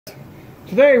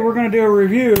Today we're going to do a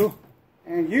review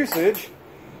and usage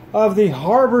of the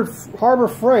Harbor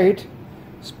Freight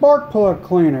Spark Plug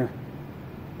Cleaner.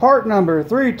 Part number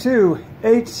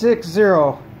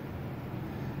 32860.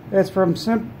 It's from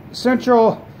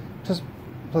Central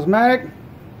Plasmatic.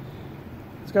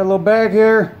 It's got a little bag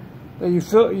here that you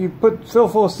fill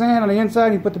full of sand on the inside,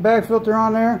 and you put the bag filter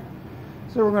on there.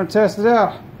 So we're going to test it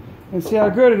out and see how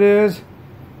good it is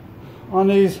on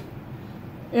these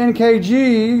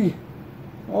NKG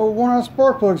 1-ounce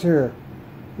spark plugs here.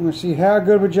 I'm going to see how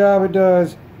good of a job it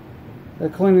does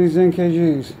at cleaning these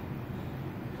NKGs.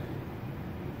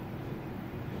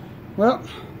 Well,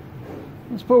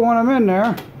 let's put one of them in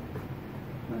there.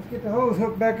 Let's get the hose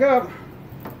hooked back up.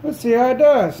 Let's see how it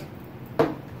does.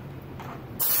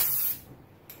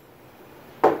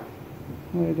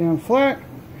 Lay it down flat.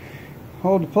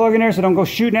 Hold the plug in there so don't go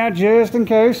shooting out just in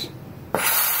case.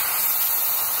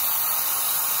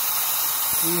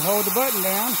 You hold the button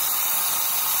down.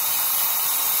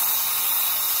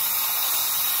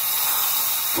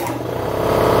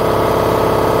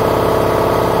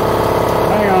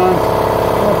 Hang on.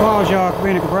 I'll pause y'all for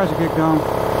being a compressor kicked on.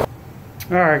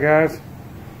 Alright guys.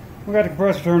 We got the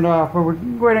compressor turned off, but we're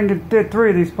waiting to get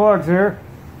 3 of these plugs here.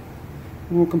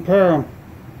 We'll compare them.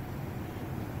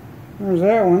 There's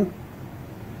that one.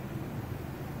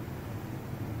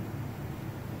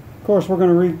 Of course we're going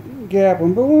to re-gap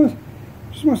them, but we'll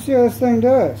just want to see how this thing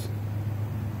does.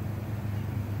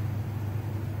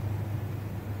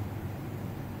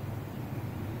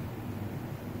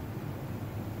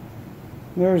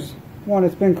 There's one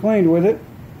that's been cleaned with it.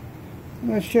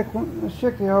 Let's check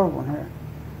the old one here.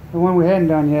 The one we hadn't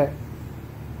done yet.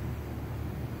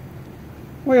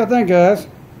 What do y'all think, guys?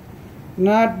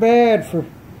 Not bad for,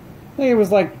 I think it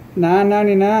was like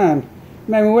 $9.99.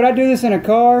 Man, would I do this in a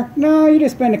car? No, you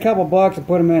just spend a couple bucks and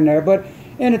put them in there. But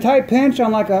in a tight pinch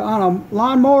on a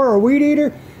lawnmower or a weed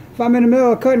eater, if I'm in the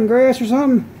middle of cutting grass or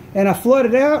something and I flood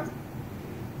it out,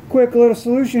 quick little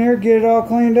solution here, get it all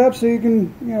cleaned up so you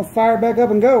can, fire it back up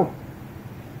and go.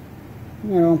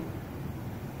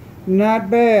 Not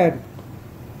bad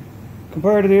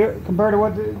compared to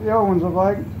what the old ones look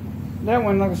like. That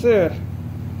one, like I said,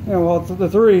 well, the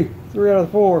three out of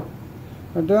the 4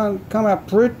 are done, come out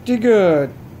pretty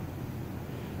good.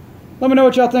 Let me know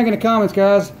what y'all think in the comments,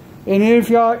 guys. And if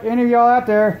any of y'all out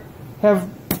there have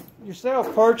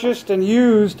yourself purchased and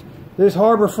used this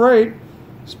Harbor Freight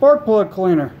spark plug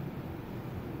cleaner.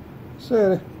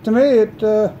 So to me it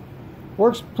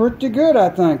works pretty good, I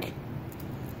think.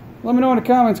 Let me know in the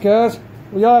comments, guys.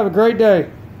 Well, y'all have a great day.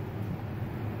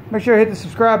 Make sure you hit the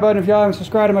subscribe button if y'all haven't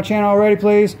subscribed to my channel already,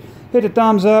 please. Hit the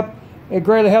thumbs up. It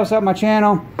greatly helps out my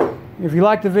channel. If you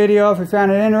liked the video, if you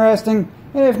found it interesting.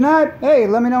 And if not, hey,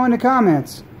 let me know in the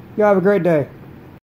comments. Y'all have a great day.